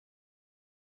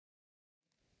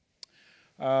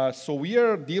So we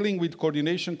are dealing with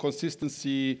coordination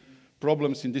consistency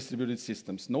problems in distributed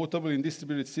systems, notably in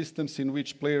distributed systems in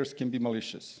which players can be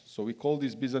malicious. So we call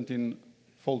these Byzantine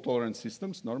fault-tolerant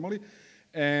systems normally.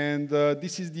 And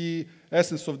this is the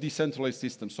essence of decentralized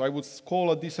systems. So I would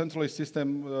call a decentralized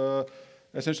system,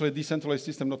 essentially a decentralized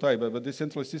system, not I, but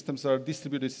decentralized systems are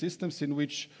distributed systems in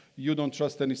which you don't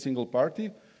trust any single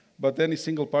party, but any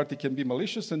single party can be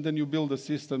malicious, and then you build a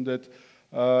system that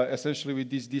essentially with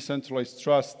this decentralized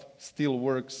trust still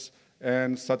works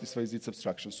and satisfies its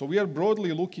abstraction. So we are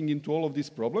broadly looking into all of these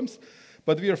problems,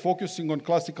 but we are focusing on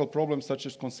classical problems such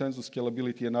as consensus,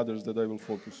 scalability, and others that I will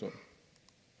focus on.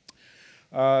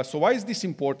 So why is this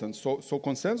important? So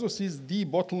consensus is the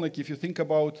bottleneck. If you think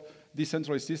about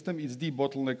decentralized system, it's the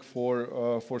bottleneck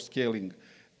for scaling.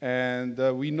 And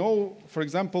we know, for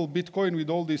example, Bitcoin with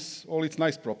all its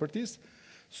nice properties.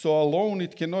 So alone,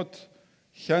 it cannot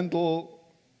handle.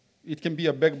 It can be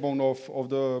a backbone of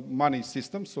the money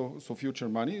system, so future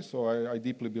money. So I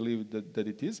deeply believe that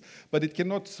it is. But it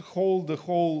cannot hold the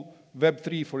whole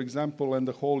Web3, for example, and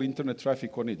the whole internet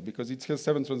traffic on it, because it has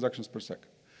 7 transactions per second.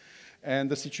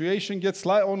 And the situation gets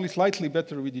only slightly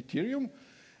better with Ethereum.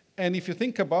 And if you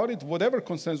think about it, whatever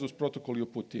consensus protocol you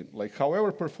put in, like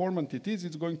however performant it is,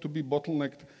 it's going to be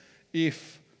bottlenecked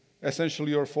if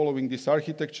essentially you're following this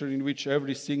architecture in which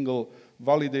every single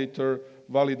validator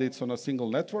validates on a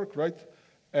single network, right?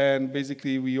 And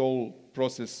basically we all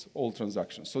process all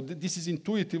transactions. So this is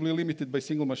intuitively limited by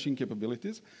single machine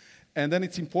capabilities. And then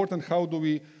it's important, how do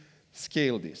we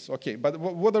scale this? Okay, but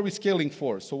what are we scaling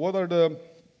for? So what are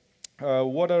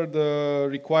the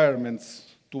requirements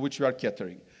to which we are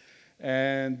catering?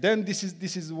 And then this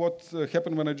is what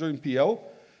happened when I joined PL.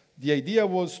 The idea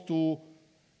was to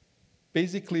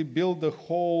basically build the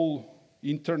whole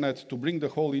internet, to bring the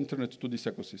whole internet to this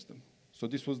ecosystem. So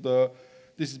this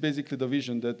is basically the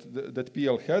vision that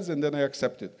PL has, and then I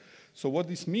accepted. So what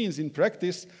this means in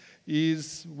practice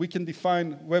is we can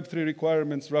define Web3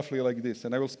 requirements roughly like this,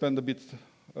 and I will spend a bit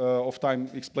of time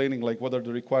explaining like what are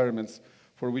the requirements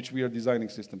for which we are designing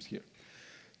systems here.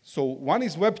 So one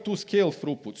is Web2 scale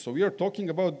throughput. So we are talking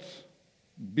about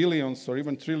billions or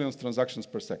even trillions transactions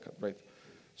per second, right?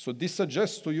 So this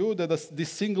suggests to you that this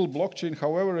single blockchain,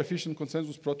 however efficient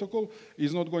consensus protocol,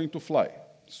 is not going to fly.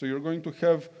 So you're going to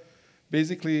have,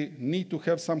 basically need to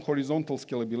have some horizontal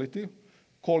scalability.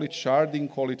 Call it sharding,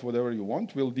 call it whatever you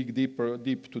want. We'll dig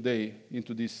deep today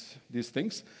into these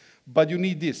things. But you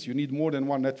need this. You need more than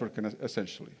one network,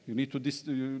 essentially. You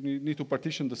need to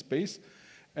partition the space.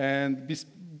 And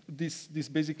this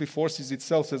basically forces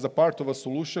itself as a part of a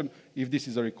solution if this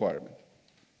is a requirement.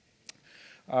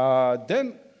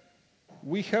 Then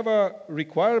we have a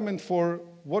requirement for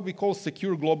what we call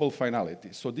secure global finality.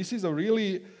 So this is a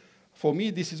really, for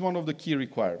me, this is one of the key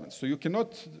requirements. So you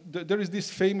cannot, there is this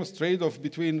famous trade-off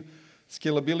between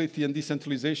scalability and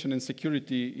decentralization and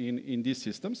security in these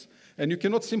systems. And you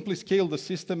cannot simply scale the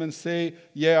system and say,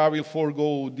 yeah, I will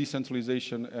forego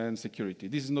decentralization and security.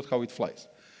 This is not how it flies.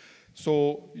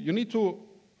 So you need to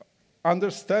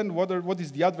understand what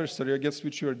is the adversary against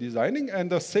which you are designing,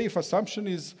 and a safe assumption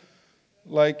is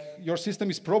like your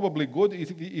system is probably good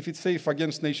if it's safe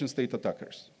against nation-state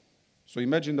attackers. So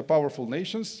imagine the powerful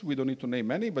nations, we don't need to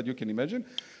name any, but you can imagine.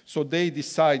 So they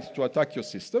decide to attack your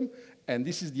system, and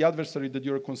this is the adversary that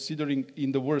you're considering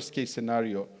in the worst-case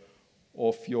scenario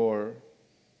of your,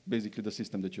 basically the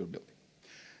system that you're building.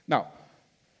 Now,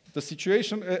 the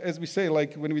situation, as we say,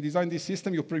 like when we design this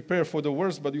system, you prepare for the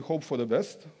worst, but you hope for the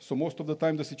best. So most of the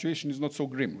time, the situation is not so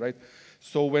grim, right?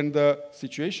 So when the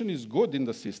situation is good in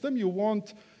the system, you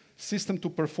want system to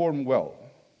perform well.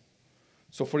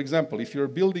 So for example, if you're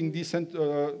building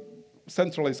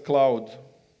centralized cloud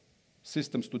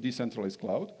systems to decentralized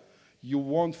cloud, you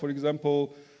want, for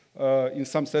example, in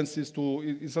some sense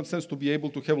to be able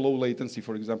to have low latency,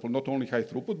 for example, not only high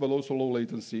throughput, but also low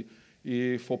latency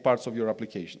for parts of your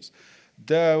applications.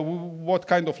 What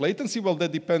kind of latency? Well,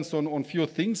 that depends on few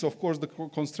things. Of course, the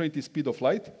constraint is speed of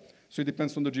light, so it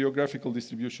depends on the geographical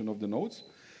distribution of the nodes.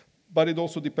 But it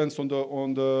also depends on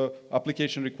the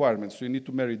application requirements, so you need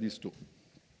to marry these two.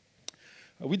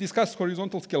 We discussed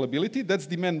horizontal scalability. That's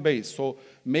demand-based. So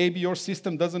maybe your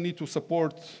system doesn't need to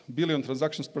support billion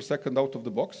transactions per second out of the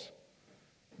box,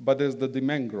 but as the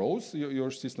demand grows,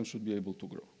 your system should be able to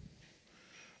grow.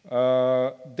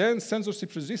 Then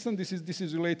censorship resistant, this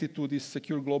is related to this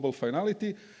secure global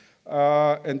finality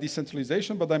and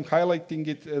decentralization, but I'm highlighting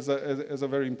it as a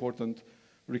very important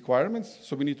requirement.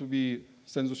 So we need to be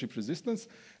censorship resistant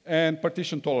and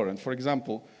partition tolerant. For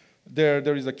example,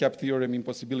 there is a cap theorem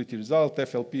impossibility result,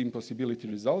 FLP impossibility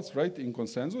results, right, in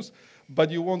consensus,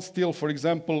 but you want still, for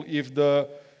example, if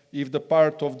if the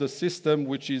part of the system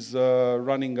which is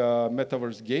running a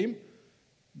metaverse game,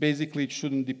 basically it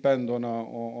shouldn't depend on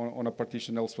a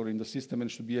partition elsewhere in the system and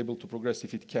should be able to progress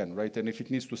if it can, right? And if it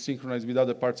needs to synchronize with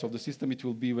other parts of the system, it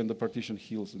will be when the partition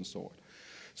heals and so on.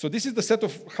 So this is the set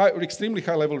of extremely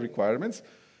high-level requirements.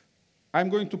 I'm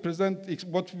going to present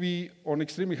what we, on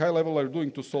extremely high level, are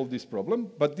doing to solve this problem,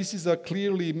 but this is a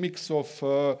clearly mix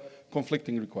of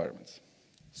conflicting requirements.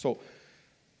 So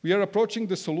we are approaching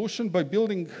the solution by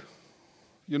building,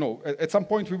 you know, at some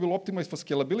point we will optimize for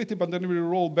scalability, but then we will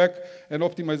roll back and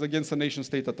optimize against a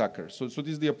nation-state attacker. So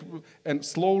this is and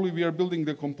slowly we are building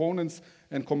the components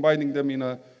and combining them in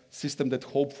a system that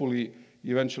hopefully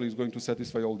eventually is going to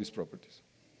satisfy all these properties.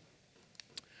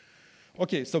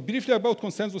 Okay, so briefly about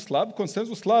ConsensusLab.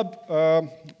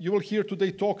 ConsensusLab, you will hear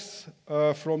today talks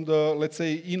from the, let's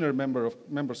say, inner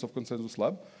members of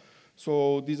ConsensusLab.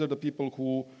 So these are the people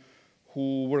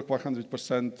who work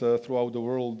 100% throughout the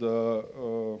world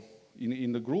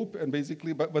in the group, and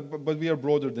basically, but we are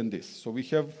broader than this. So we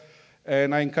have,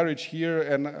 and I encourage here,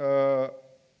 and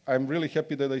I'm really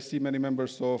happy that I see many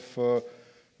members of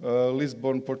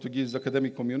Lisbon Portuguese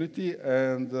academic community,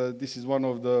 and this is one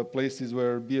of the places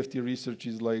where BFT research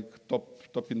is like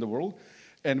top in the world,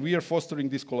 and we are fostering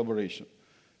this collaboration.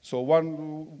 So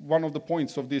one of the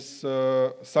points of this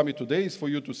summit today is for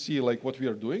you to see like what we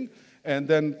are doing, and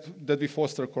then that we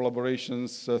foster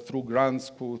collaborations through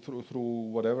grants, through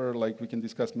whatever, like we can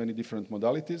discuss many different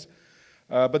modalities,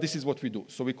 but this is what we do.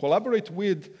 So we collaborate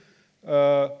with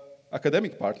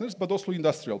academic partners, but also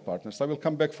industrial partners. I will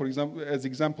come back, for example, as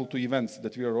example to events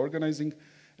that we are organizing,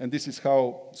 and this is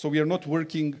how, so we are not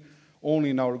working only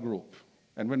in our group.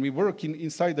 And when we work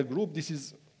inside the group, this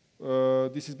is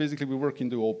basically we work in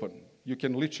the open. You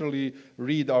can literally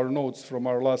read our notes from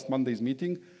our last Monday's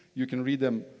meeting. You can read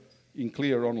them in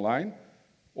clear online.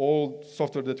 All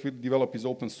software that we develop is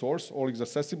open source, all is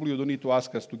accessible. You don't need to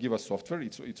ask us to give us software.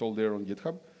 It's all there on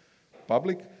GitHub,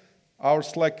 public. Our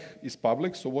Slack is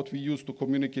public, so what we use to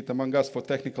communicate among us for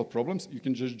technical problems, you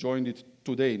can just join it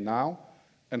today, now,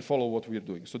 and follow what we're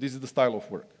doing. So this is the style of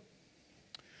work.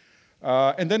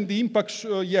 And then the impact,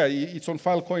 yeah, it's on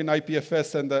Filecoin,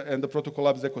 IPFS, and the Protocol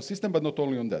Labs ecosystem, but not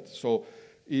only on that. So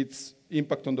it's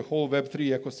impact on the whole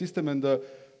Web3 ecosystem and the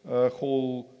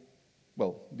whole,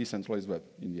 well, decentralized web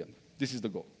in the end. This is the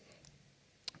goal.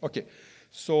 Okay,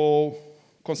 so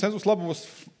ConsensusLab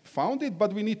was founded,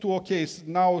 but we need to, okay,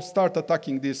 now start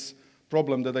attacking this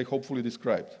problem that I hopefully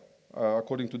described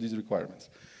according to these requirements.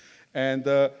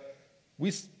 And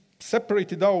we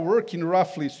separated our work in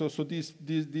roughly, so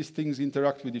these things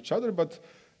interact with each other, but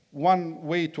one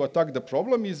way to attack the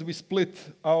problem is we split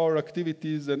our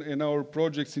activities and our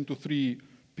projects into 3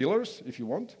 pillars, if you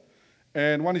want.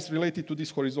 And one is related to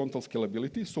this horizontal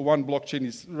scalability. So one blockchain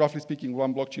is, roughly speaking,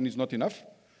 one blockchain is not enough.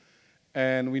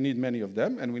 And we need many of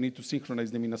them, and we need to synchronize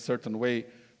them in a certain way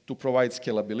to provide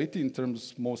scalability in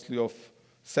terms mostly of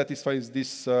satisfies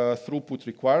these throughput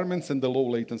requirements and the low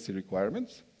latency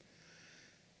requirements.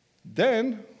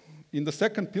 Then, in the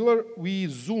second pillar, we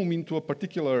zoom into a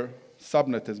particular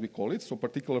subnet, as we call it, so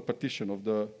particular partition of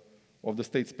the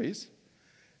state space,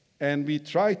 and we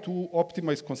try to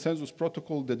optimize consensus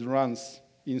protocol that runs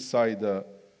inside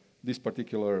this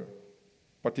particular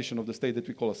partition of the state that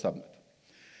we call a subnet.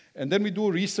 And then we do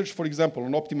research, for example,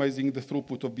 on optimizing the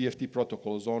throughput of BFT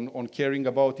protocols, on caring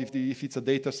about if it's a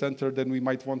data center, then we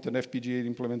might want an FPGA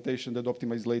implementation that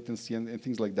optimizes latency and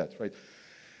things like that, right?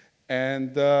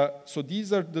 And so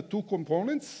these are the 2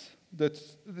 components that,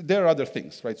 there are other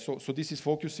things, right? So this is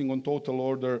focusing on total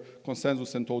order,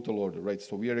 consensus and total order, right?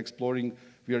 So we are exploring,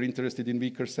 we are interested in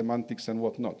weaker semantics and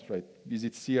whatnot, right? Is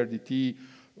it CRDT?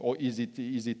 Or is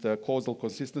it a causal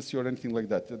consistency or anything like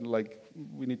that? And like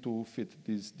we need to fit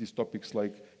these topics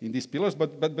like in these pillars,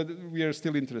 but we are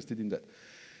still interested in that.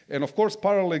 And of course,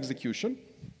 parallel execution,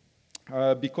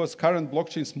 because current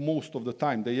blockchains most of the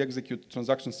time they execute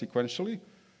transactions sequentially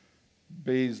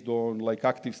based on like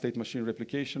active state machine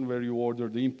replication, where you order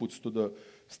the inputs to the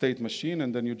state machine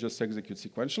and then you just execute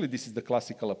sequentially. This is the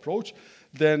classical approach.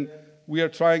 Then we are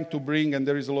trying to bring, and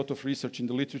there is a lot of research in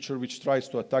the literature which tries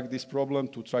to attack this problem,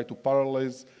 to try to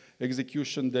parallelize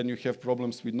execution. Then you have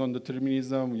problems with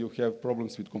non-determinism, you have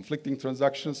problems with conflicting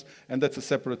transactions, and that's a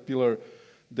separate pillar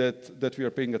that we are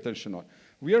paying attention on.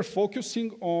 We are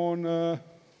focusing on,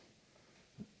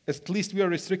 at least we are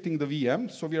restricting the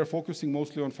VM, so we are focusing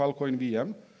mostly on Filecoin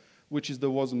VM, which is the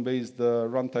WASM-based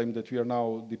runtime that we are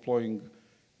now deploying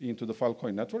into the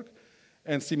Filecoin network,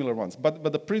 and similar ones. But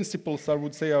the principles, I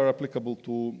would say, are applicable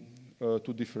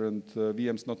to different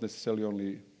VMs, not necessarily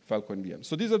only Filecoin VM.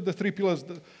 So these are the 3 pillars,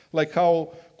 like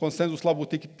how ConsensusLab would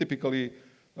typically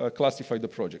classify the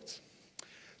projects.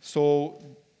 So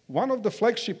one of the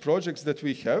flagship projects that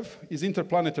we have is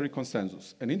interplanetary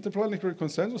consensus. And interplanetary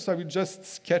consensus, I will just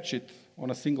sketch it on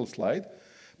a single slide,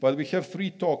 but we have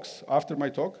 3 talks. After my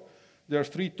talk, there are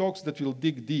 3 talks that will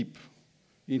dig deep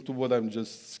into what I'm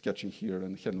just sketching here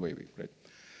and hand waving, right?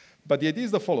 But the idea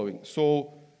is the following.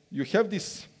 So you have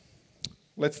this,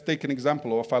 let's take an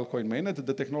example of a Filecoin mainnet.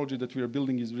 The technology that we are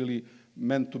building is really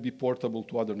meant to be portable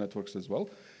to other networks as well.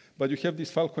 But you have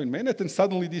this Filecoin mainnet, and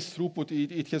suddenly this throughput,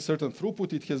 it has certain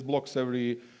throughput. It has blocks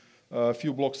every,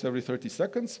 few blocks every 30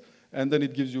 seconds, and then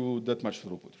it gives you that much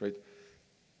throughput, right?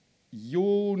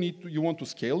 You want to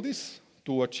scale this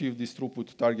to achieve this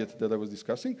throughput target that I was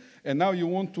discussing, and now you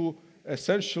want to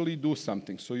essentially do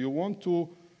something. So you want to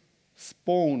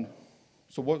spawn.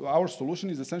 So what our solution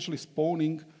is essentially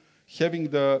spawning, having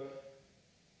the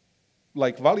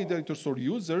validators or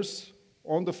users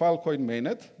on the Filecoin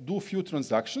mainnet do a few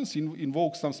transactions,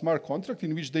 invoke some smart contract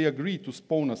in which they agree to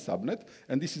spawn a subnet,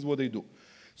 and this is what they do.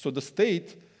 So the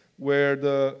state where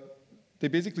they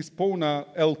basically spawn a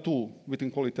L2, we can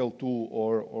call it L2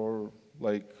 or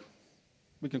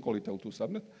we can call it L2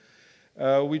 subnet,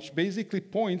 which basically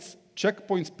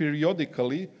checkpoints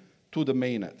periodically to the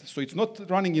mainnet. So it's not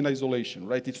running in isolation,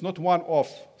 right? It's not one-off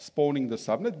spawning the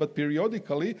subnet, but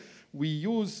periodically we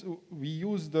use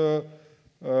the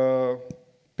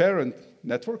parent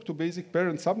network to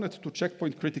parent subnet to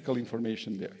checkpoint critical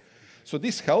information there. So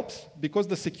this helps because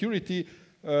the security,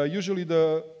 usually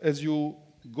as you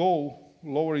go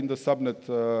lower in the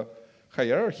subnet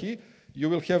hierarchy, you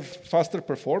will have faster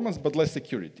performance but less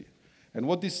security. And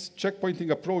what this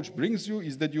checkpointing approach brings you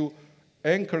is that you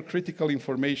anchor critical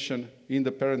information in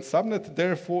the parent subnet,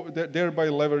 thereby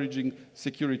leveraging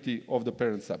security of the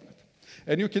parent subnet.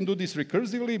 And you can do this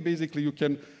recursively. Basically, you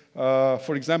can,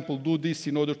 for example, do this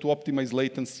in order to optimize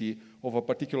latency of a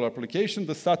particular application.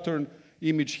 The Saturn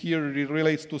image here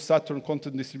relates to Saturn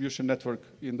content distribution network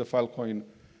in the Filecoin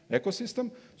ecosystem.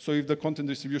 So if the content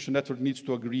distribution network needs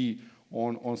to agree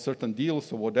on certain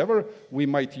deals or whatever, we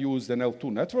might use an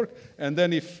L2 network. And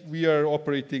then if we are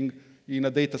operating in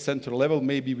a data center level,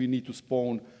 maybe we need to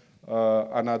spawn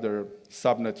another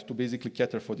subnet to basically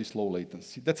cater for this low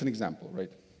latency. That's an example,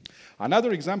 right?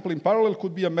 Another example in parallel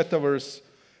could be a metaverse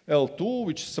L2,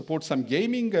 which supports some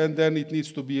gaming, and then it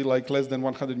needs to be like less than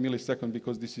 100 milliseconds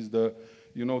because this is the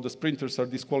sprinters are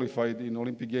disqualified in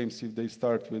Olympic Games if they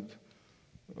start with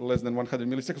less than 100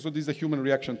 milliseconds. So this is a human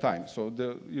reaction time. So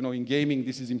in gaming,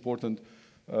 this is important,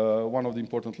 one of the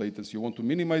important latency. You want to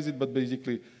minimize it, but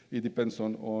basically it depends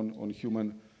on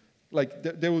human.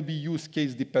 There will be use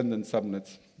case dependent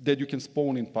subnets that you can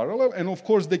spawn in parallel, and of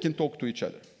course they can talk to each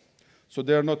other. So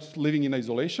they are not living in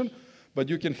isolation, but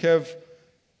you can have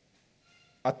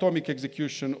atomic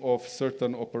execution of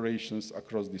certain operations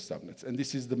across these subnets. And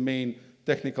this is the main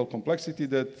technical complexity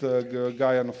that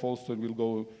Guy and Folston will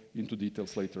go into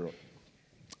details later on.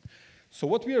 So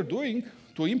what we are doing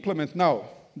to implement now,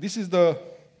 this is the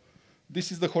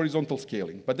horizontal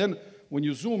scaling. But then when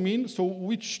you zoom in, so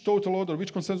which total order,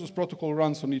 which consensus protocol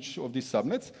runs on each of these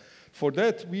subnets? For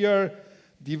that, we are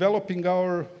developing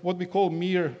our, what we call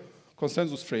mere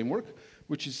consensus framework,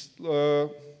 which is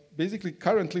basically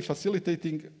currently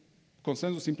facilitating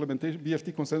consensus implementation,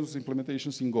 BFT consensus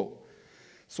implementations in Go.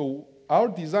 So our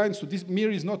design, so this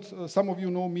MIR is not, some of you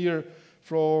know MIR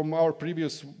from our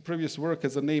previous work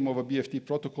as a name of a BFT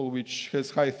protocol, which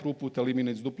has high throughput,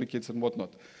 eliminates duplicates and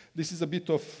whatnot. This is a bit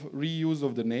of reuse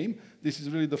of the name. This is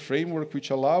really the framework which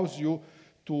allows you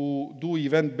to do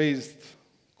event-based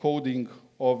coding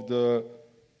of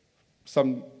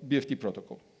some BFT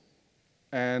protocol.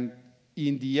 And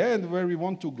in the end, where we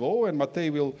want to go, and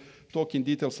Matej will talk in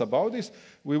details about this,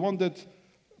 we want that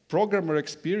programmer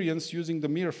experience using the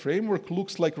MIR framework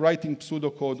looks like writing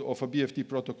pseudocode of a BFT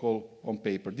protocol on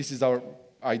paper. This is our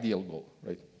ideal goal,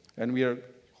 right? And we are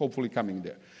hopefully coming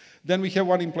there. Then we have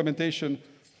one implementation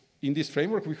in this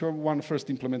framework. We have one first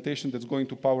implementation that's going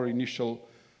to power initial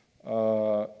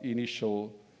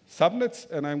subnets,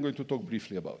 and I'm going to talk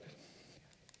briefly about it.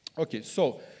 Okay,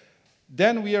 so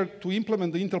then we are to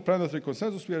implement the interplanetary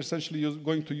consensus. We are essentially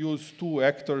going to use two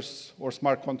actors or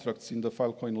smart contracts in the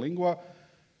Filecoin lingua,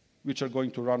 which are going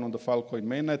to run on the Filecoin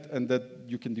mainnet, and that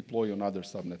you can deploy on other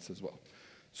subnets as well.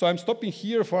 So I'm stopping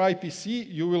here for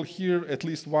IPC. You will hear at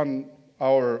least 1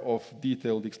 hour of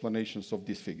detailed explanations of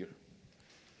this figure.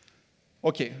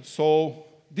 Okay, so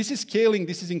this is scaling,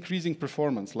 this is increasing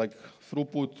performance, like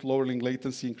throughput, lowering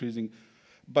latency, increasing.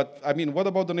 But I mean, what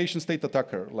about the nation state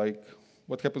attacker? Like,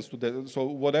 what happens to that? So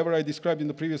whatever I described in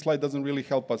the previous slide doesn't really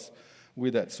help us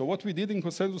with that. So what we did in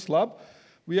ConsensusLab,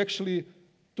 we actually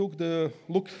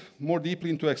looked more deeply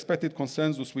into expected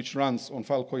consensus which runs on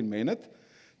Filecoin mainnet,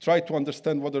 tried to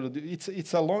understand whether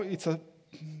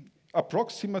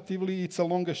approximately it's a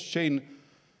longest chain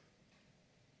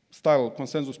style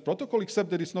consensus protocol, except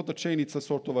that it's not a chain, it's a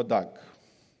sort of a DAG.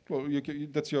 Well,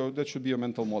 that should be your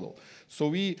mental model. So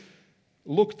we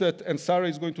looked at, and Sarah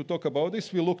is going to talk about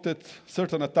this, we looked at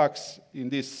certain attacks in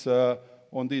this,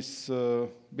 on these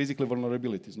basically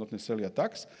vulnerabilities, not necessarily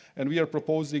attacks, and we are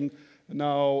proposing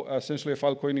now essentially a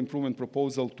Filecoin improvement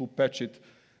proposal to patch it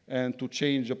and to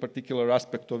change a particular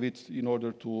aspect of it in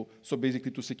order to, so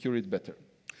basically to secure it better.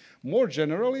 More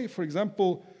generally, for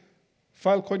example,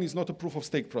 Filecoin is not a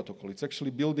proof-of-stake protocol. It's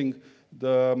actually building,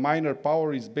 the miner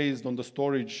power is based on the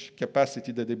storage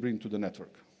capacity that they bring to the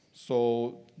network.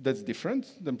 So that's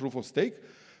different than proof-of-stake.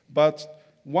 But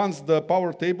once the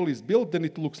power table is built, then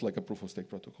it looks like a proof-of-stake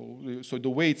protocol. So the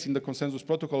weights in the consensus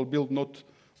protocol build not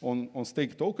on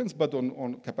stake tokens, but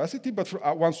on capacity.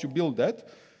 But once you build that,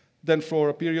 then for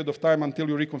a period of time until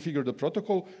you reconfigure the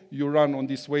protocol, you run on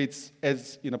these weights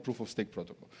as in a proof-of-stake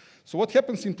protocol. So what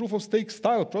happens in proof-of-stake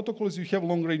style protocols, you have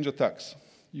long-range attacks.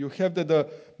 You have that the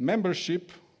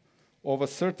membership of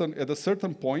at a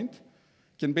certain point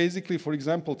can basically, for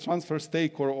example, transfer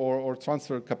stake or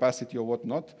transfer capacity or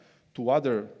whatnot to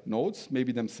other nodes,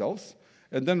 maybe themselves,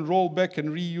 and then roll back and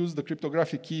reuse the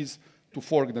cryptographic keys to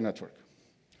fork the network.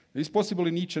 It's possible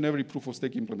in each and every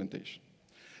proof-of-stake implementation.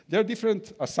 There are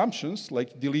different assumptions,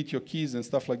 like delete your keys and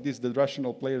stuff like this, that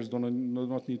rational players do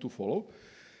not need to follow.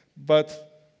 But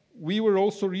we were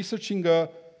also researching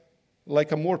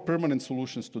like a more permanent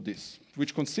solutions to this,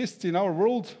 which consists in our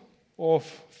world of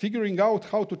figuring out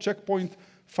how to checkpoint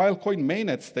Filecoin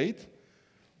mainnet state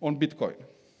on Bitcoin.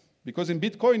 Because in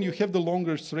Bitcoin, you have the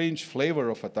longest range flavor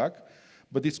of attack,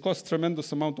 but this costs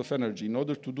tremendous amount of energy. In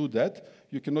order to do that,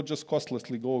 you cannot just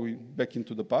costlessly go back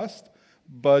into the past,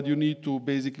 but you need to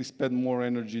basically spend more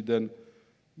energy than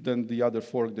the other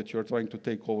fork that you're trying to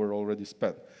take over already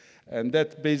spent. And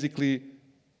that basically,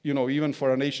 you know, even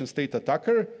for a nation-state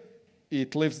attacker,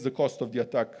 it lifts the cost of the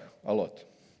attack a lot.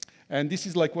 And this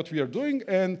is like what we are doing.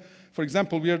 And for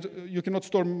example, you cannot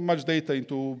store much data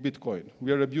into Bitcoin.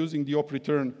 We are abusing the op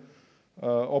return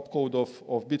opcode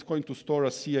of Bitcoin to store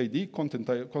a CID, content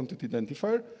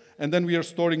identifier. And then we are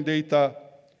storing data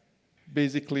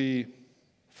basically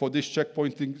for this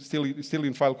checkpointing still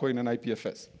in Filecoin and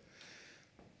IPFS.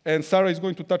 And Sarah is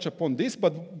going to touch upon this,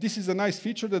 but this is a nice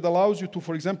feature that allows you to,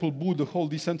 for example, boot the whole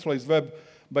decentralized web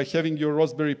by having your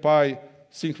Raspberry Pi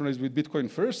synchronized with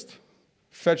Bitcoin first,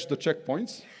 fetch the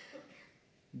checkpoints,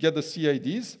 get the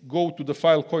CIDs, go to the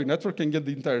Filecoin network, and get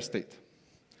the entire state.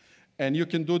 And you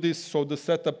can do this, so the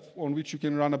setup on which you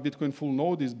can run a Bitcoin full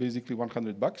node is basically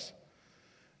 $100.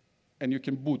 And you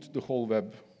can boot the whole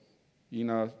web in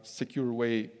a secure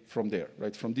way from there,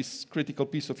 right? From this critical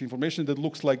piece of information that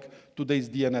looks like today's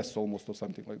DNS almost or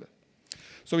something like that.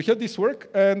 So we had this work,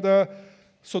 and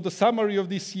so the summary of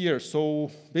this year.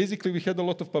 So basically we had a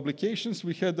lot of publications.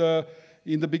 We had,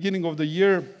 in the beginning of the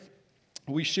year,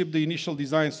 we shipped the initial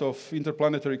designs of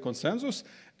interplanetary consensus,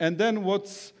 and then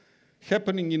what's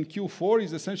happening in Q4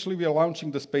 is essentially we are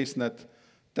launching the SpaceNet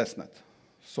testnet.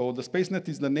 So the SpaceNet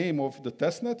is the name of the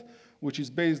testnet, which is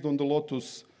based on the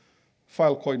Lotus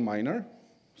Filecoin miner.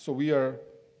 So we are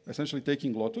essentially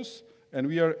taking Lotus, and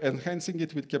we are enhancing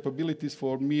it with capabilities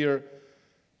for Mir,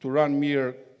 to run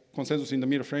Mir consensus in the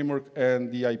Mir framework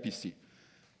and the IPC,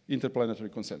 interplanetary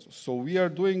consensus. So we are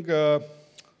doing,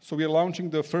 so we are launching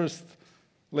the first,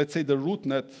 let's say the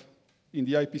rootnet, in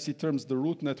the IPC terms, the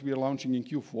rootnet we are launching in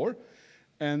Q4.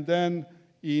 And then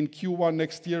in Q1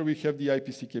 next year, we have the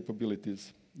IPC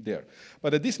capabilities there.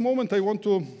 But at this moment, I want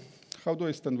to, how do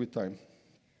I stand with time?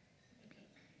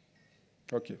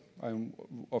 Okay, I'm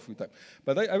off with time.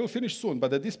 But I will finish soon.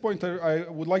 But at this point, I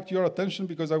would like your attention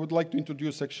because I would like to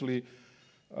introduce actually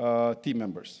team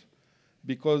members.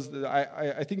 Because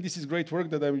I think this is great work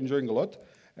that I'm enjoying a lot.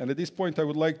 And at this point, I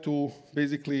would like to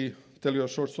basically tell you a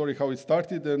short story how it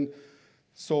started. And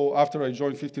so after I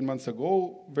joined 15 months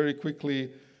ago, very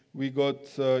quickly, we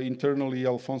got internally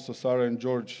Alfonso, Sarah, and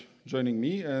George joining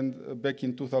me. And back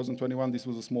in 2021, this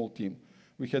was a small team.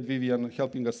 We had Vivian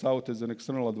helping us out as an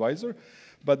external advisor.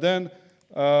 But then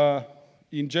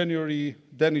in January,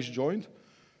 Dennis joined,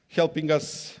 helping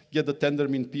us get the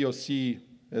Tendermint POC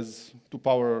to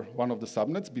power one of the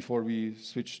subnets before we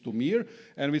switched to Mir.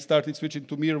 And we started switching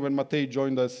to Mir when Matej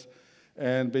joined us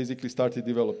and basically started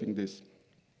developing this.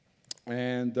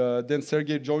 And then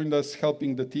Sergey joined us,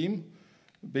 helping the team,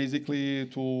 basically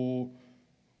to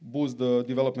boost the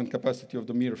development capacity of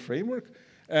the Mir framework.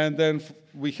 And then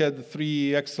we had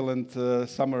 3 excellent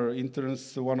summer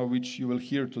interns, one of which you will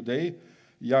hear today,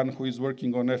 Jan, who is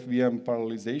working on FVM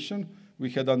parallelization. We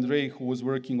had Andrei, who was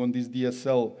working on this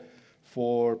DSL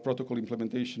for protocol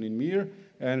implementation in Mir.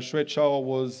 And Xue Chao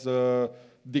was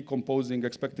decomposing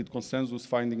expected consensus,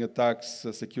 finding attacks,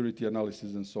 security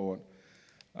analysis, and so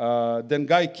on. Then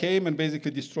Guy came and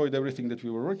basically destroyed everything that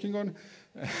we were working on,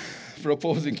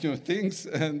 proposing new things,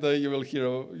 and you will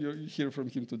hear from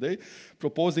him today,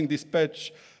 proposing this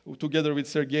patch together with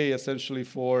Sergey, essentially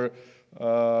for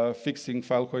fixing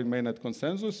Filecoin mainnet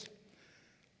consensus.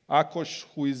 Akos,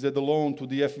 who is at alone to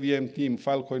the FVM team,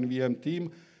 Filecoin VM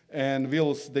team, and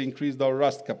Vils, they increased our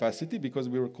Rust capacity because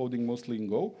we were coding mostly in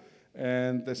Go.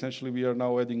 And essentially, we are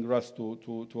now adding Rust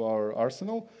to our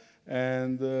arsenal.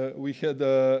 And we had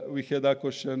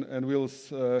Akos and Vils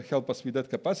help us with that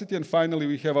capacity. And finally,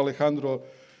 we have Alejandro,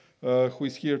 who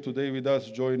is here today with us,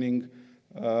 joining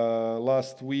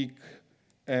last week,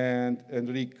 and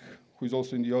Enrique, who is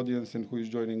also in the audience and who is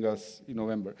joining us in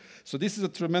November. So this is a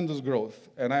tremendous growth.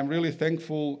 And I'm really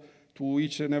thankful to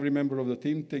each and every member of the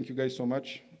team. Thank you guys so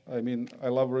much. I mean, I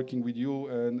love working with you,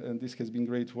 and this has been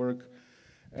great work.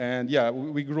 And yeah,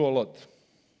 we grew a lot.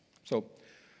 So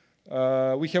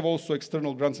we have also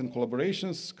external grants and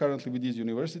collaborations currently with these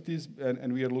universities,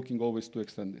 and we are looking always to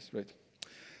extend this, right?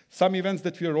 Some events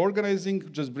that we are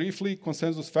organizing, just briefly,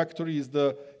 Consensus Factory is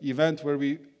the event where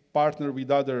we partner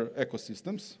with other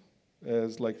ecosystems,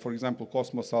 as like, for example,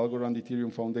 Cosmos, Algorand,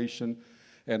 Ethereum Foundation,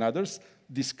 and others,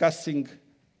 discussing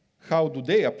how do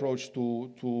they approach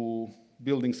to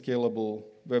building scalable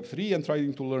Web3 and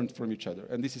trying to learn from each other.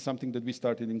 And this is something that we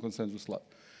started in ConsensusLab.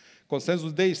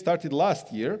 Consensus Day started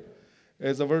last year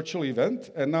as a virtual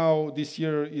event, and now this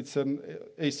year it's an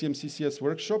ACM CCS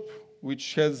workshop,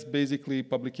 which has basically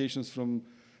publications from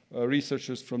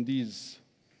researchers from these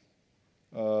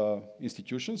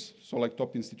institutions, so like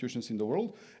top institutions in the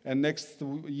world. And next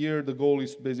year, the goal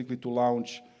is basically to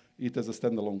launch it as a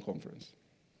standalone conference.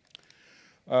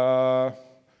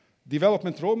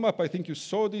 Development roadmap, I think you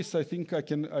saw this. I think I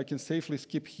can safely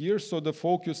skip here. So the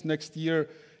focus next year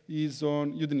is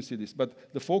on, you didn't see this,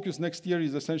 but the focus next year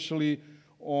is essentially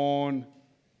on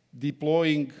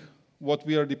deploying what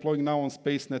we are deploying now on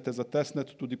SpaceNet as a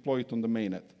testnet to deploy it on the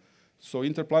mainnet. So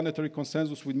interplanetary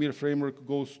consensus with Mir framework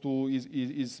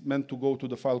is meant to go to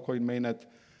the Filecoin mainnet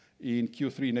in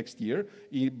Q3 next year.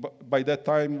 By that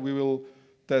time, we will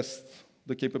test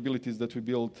the capabilities that we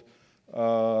built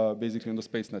basically on the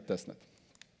SpaceNet testnet.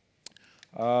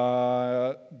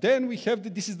 Then we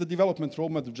have, this is the development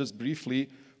roadmap just briefly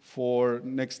for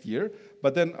next year,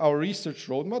 but then our research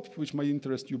roadmap, which might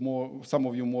interest you more, some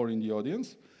of you more in the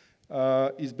audience,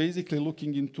 is basically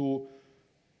looking into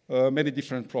many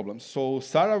different problems. So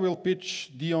Sarah will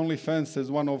pitch the OnlyFans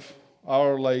as one of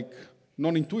our like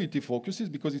non-intuitive focuses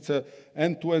because it's an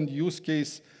end-to-end use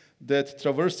case that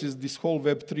traverses this whole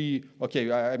Web3.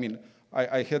 Okay, I mean,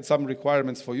 I had some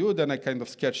requirements for you, then I kind of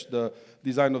sketched the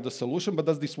design of the solution, but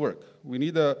does this work? We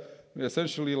need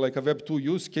essentially like a Web2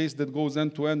 use case that goes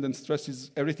end-to-end and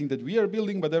stresses everything that we are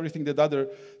building, but everything that other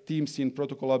teams in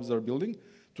Protocol Labs are building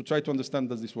to try to understand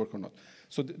does this work or not.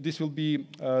 So this will be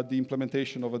the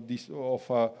implementation of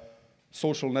a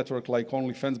social network like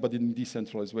OnlyFans, but in a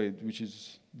decentralized way, which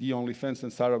is the OnlyFans,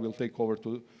 and Sarah will take over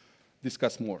to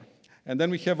discuss more. And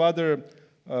then we have other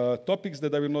topics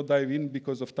that I will not dive in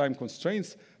because of time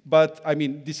constraints, but I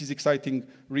mean, this is exciting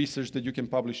research that you can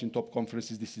publish in top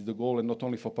conferences. This is the goal, and not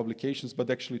only for publications, but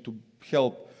actually to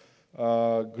help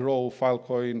grow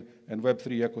Filecoin and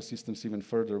Web3 ecosystems even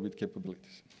further with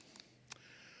capabilities.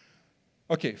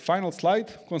 Okay, final slide,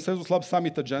 ConsensusLab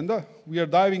Summit agenda. We are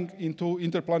diving into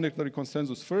interplanetary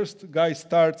consensus first. Guy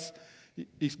starts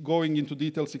going into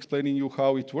details, explaining you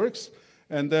how it works,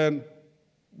 and then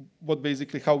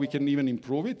how we can even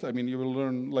improve it. I mean, you will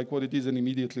learn like what it is and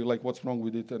immediately like what's wrong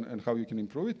with it and how you can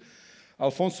improve it.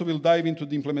 Alfonso will dive into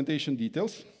the implementation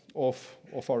details of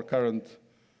our current,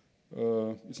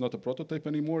 it's not a prototype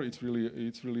anymore, it's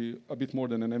really a bit more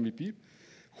than an MVP.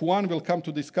 Juan will come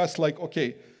to discuss like,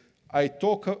 okay, I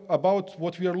talk about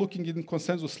what we are looking in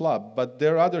ConsensusLab, but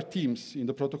there are other teams in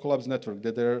the Protocol Labs network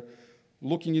that are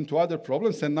looking into other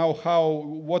problems, and now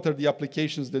what are the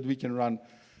applications that we can run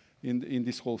in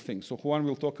this whole thing. So Juan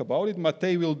will talk about it.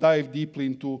 Matei will dive deeply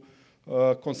into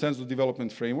consensus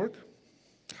development framework,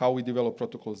 how we develop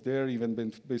protocols there,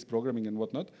 event-based programming and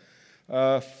whatnot.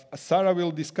 Sarah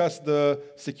will discuss the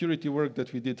security work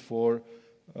that we did for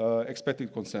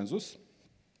expected consensus.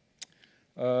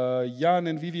 Jan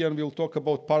and Vivian will talk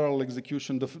about parallel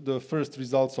execution, the first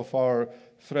results of our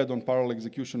thread on parallel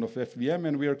execution of FVM,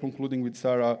 and we are concluding with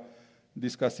Sarah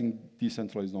discussing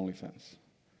decentralized OnlyFans.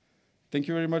 Thank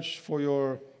you very much for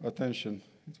your attention.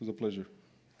 It was a pleasure.